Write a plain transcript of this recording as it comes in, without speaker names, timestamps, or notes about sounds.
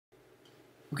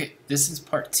Okay, this is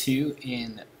part 2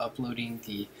 in uploading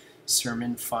the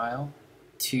sermon file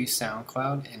to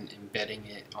Soundcloud and embedding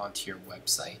it onto your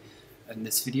website. In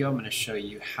this video, I'm going to show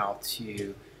you how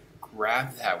to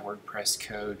grab that WordPress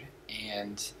code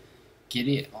and get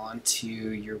it onto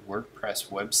your WordPress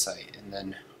website, and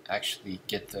then actually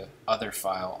get the other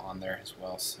file on there as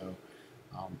well, so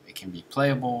it can be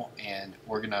playable and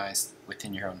organized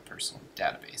within your own personal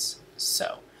database.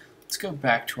 So let's go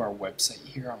back to our website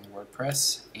here on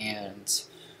WordPress and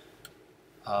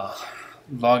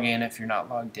log in if you're not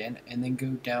logged in, and then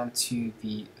go down to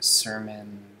the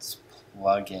Sermons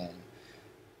plugin.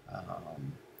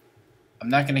 I'm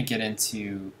not going to get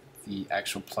into the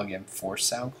actual plugin for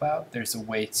SoundCloud. There's a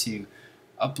way to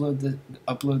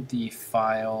upload the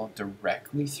file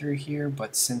directly through here,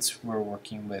 but since we're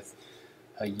working with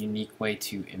a unique way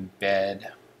to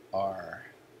embed our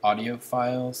audio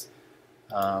files,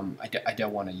 I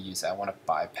don't want to use that. I want to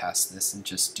bypass this and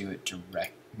just do it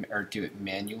do it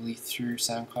manually through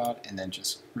SoundCloud, and then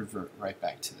just revert right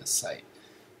back to the site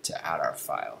to add our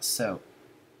file. So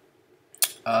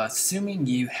assuming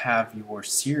you have your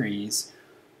series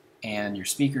and your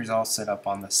speakers all set up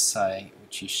on the site,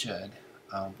 which you should,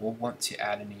 we'll want to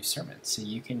add a new sermon. So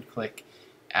you can click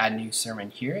Add New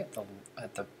Sermon here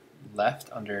at the left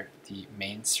under the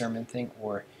main sermon thing,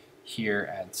 or here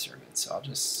Add Sermon. So I'll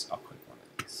click one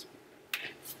of these.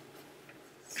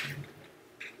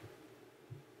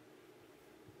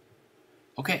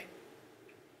 Okay,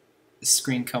 the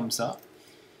screen comes up,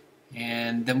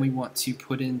 and then we want to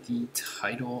put in the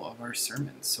title of our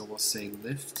sermon. So we'll say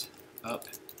Lift Up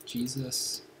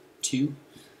Jesus 2,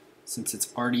 since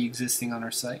it's already existing on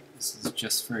our site. This is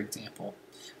just for example.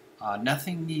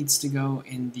 Nothing needs to go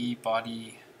in the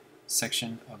body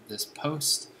section of this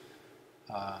post.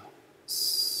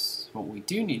 What we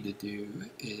do need to do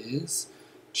is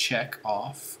check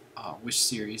off which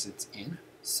series it's in.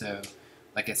 So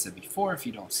like I said before, if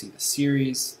you don't see the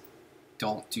series,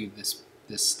 don't do this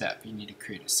step. You need to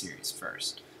create a series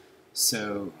first.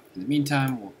 So in the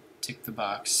meantime, we'll tick the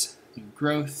box, new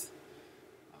growth,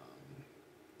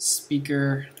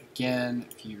 speaker. Again,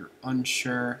 if you're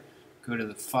unsure, go to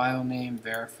the file name,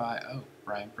 verify. Oh,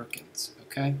 Brian Brookins.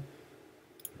 Okay,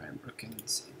 Brian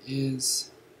Brookins it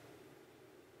is.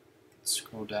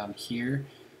 Scroll down here.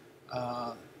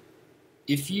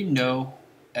 If you know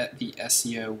at the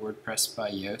SEO WordPress by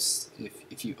Yoast,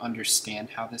 if you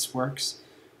understand how this works,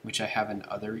 which I have in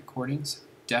other recordings,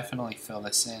 definitely fill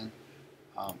this in.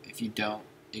 If you don't,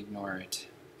 ignore it.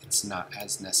 It's not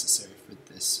as necessary for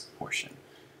this portion.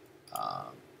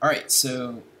 Alright,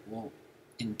 so we'll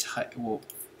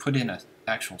put in an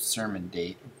actual sermon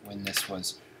date when this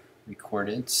was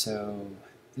recorded. So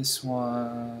this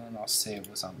one, I'll say it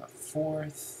was on the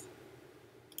 4th.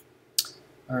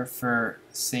 Or for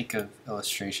sake of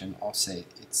illustration, I'll say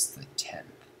it's the 10th.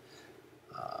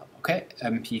 Okay,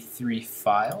 MP3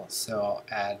 file, so I'll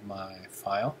add my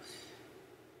file.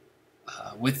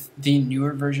 With the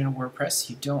newer version of WordPress,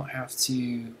 you don't have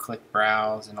to click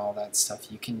browse and all that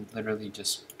stuff. You can literally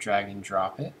just drag and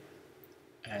drop it,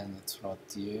 and that's what I'll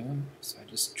do. So I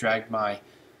just drag my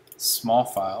small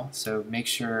file, so make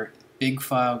sure big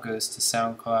file goes to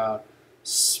SoundCloud,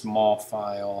 small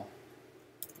file,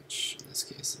 which in this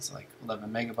case is like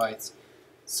 11 megabytes,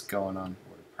 it's going on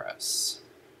WordPress.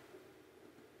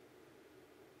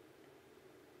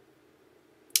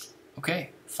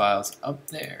 Okay, file's up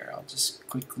there. I'll just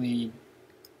quickly, you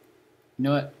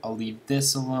know what, I'll leave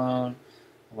this alone.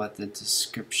 I'll let the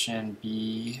description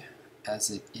be as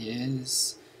it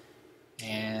is,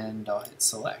 and I'll hit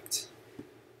select.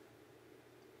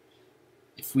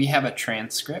 If we have a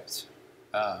transcript,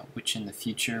 which in the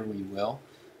future we will,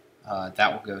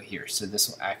 that will go here. So this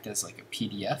will act as like a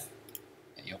PDF,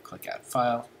 and you'll click Add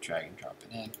File, drag and drop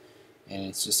it in, and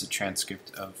it's just a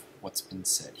transcript of what's been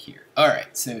said here.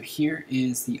 Alright, so here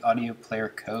is the audio player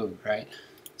code, right?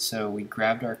 So we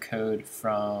grabbed our code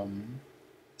from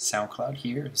SoundCloud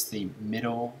here. It's the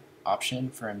middle option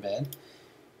for embed,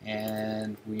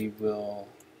 and we will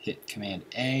hit Command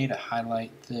A to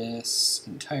highlight this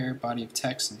entire body of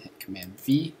text and hit Command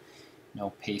V, and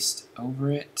I'll paste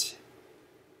over it.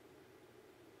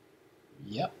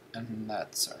 Yep, and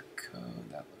that's our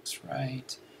code. That looks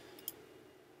right.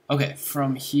 Okay,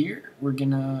 from here, we're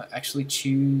gonna actually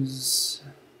choose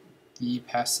the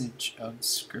passage of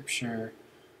scripture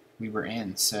we were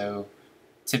in. So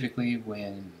typically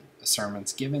when a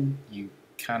sermon's given, you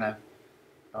kind of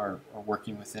are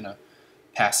working within a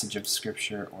passage of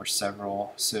scripture or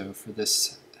several. So for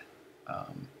this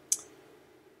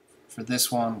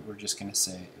one, we're just gonna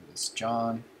say it was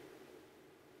John.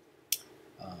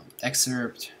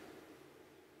 Excerpt,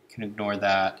 You can ignore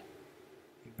that,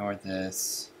 ignore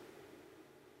this.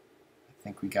 I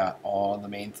think we got all the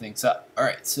main things up.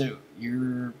 Alright, so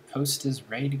your post is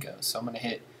ready to go. So I'm going to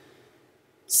hit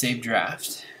Save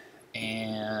Draft,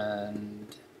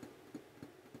 and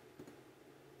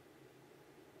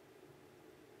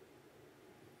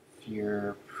if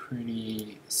you're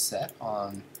pretty set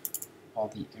on all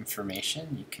the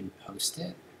information, you can post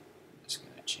it. I'm just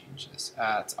going to change this.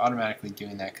 It's automatically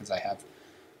doing that because I have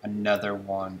another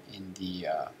one in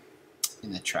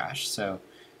the trash. So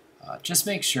just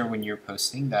make sure when you're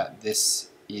posting that this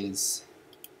is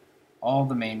all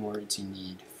the main words you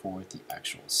need for the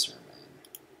actual sermon.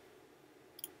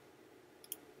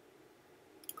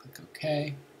 Click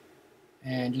OK,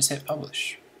 and just hit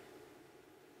Publish.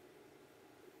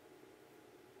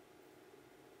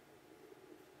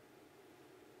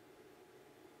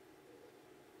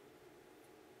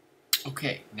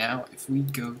 Okay, now if we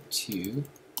go to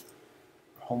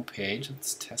our home page,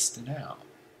 let's test it out.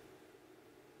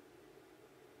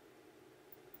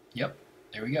 Yep,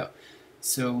 there we go.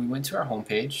 So we went to our home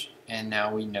page, and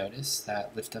now we notice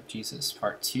that Lift Up Jesus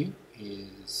Part 2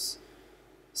 is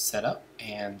set up,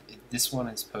 and this one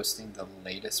is posting the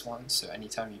latest one. So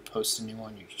anytime you post a new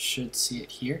one, you should see it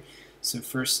here. So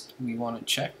first we want to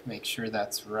check, make sure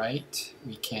that's right.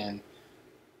 We can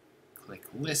click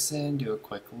listen, do a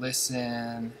quick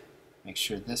listen, make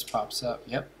sure this pops up.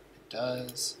 Yep, it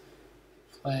does.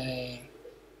 Play.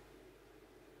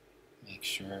 Make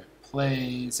sure it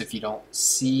plays. If you don't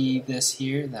see this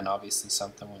here, then obviously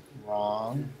something went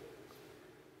wrong.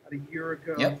 About a year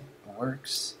ago. Yep, it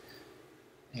works.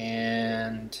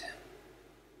 And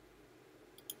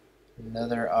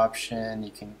another option,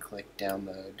 you can click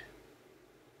download.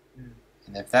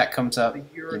 And if that comes up,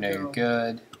 you know you're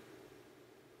good.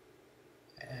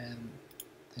 And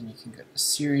then you can go to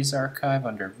Series Archive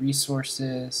under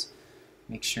Resources.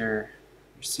 Make sure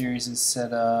your series is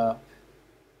set up.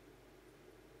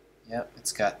 Yep,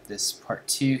 it's got this Part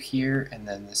 2 here, and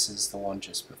then this is the one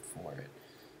just before it.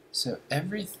 So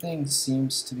everything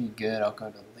seems to be good. I'll go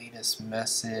to Latest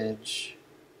Message,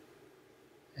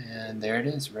 and there it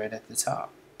is right at the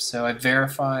top. So I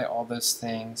verify all those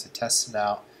things, I test it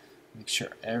out, make sure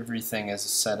everything is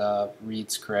set up,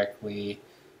 reads correctly,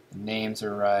 the names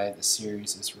are right, the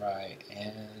series is right,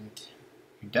 and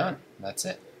you're done. That's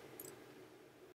it.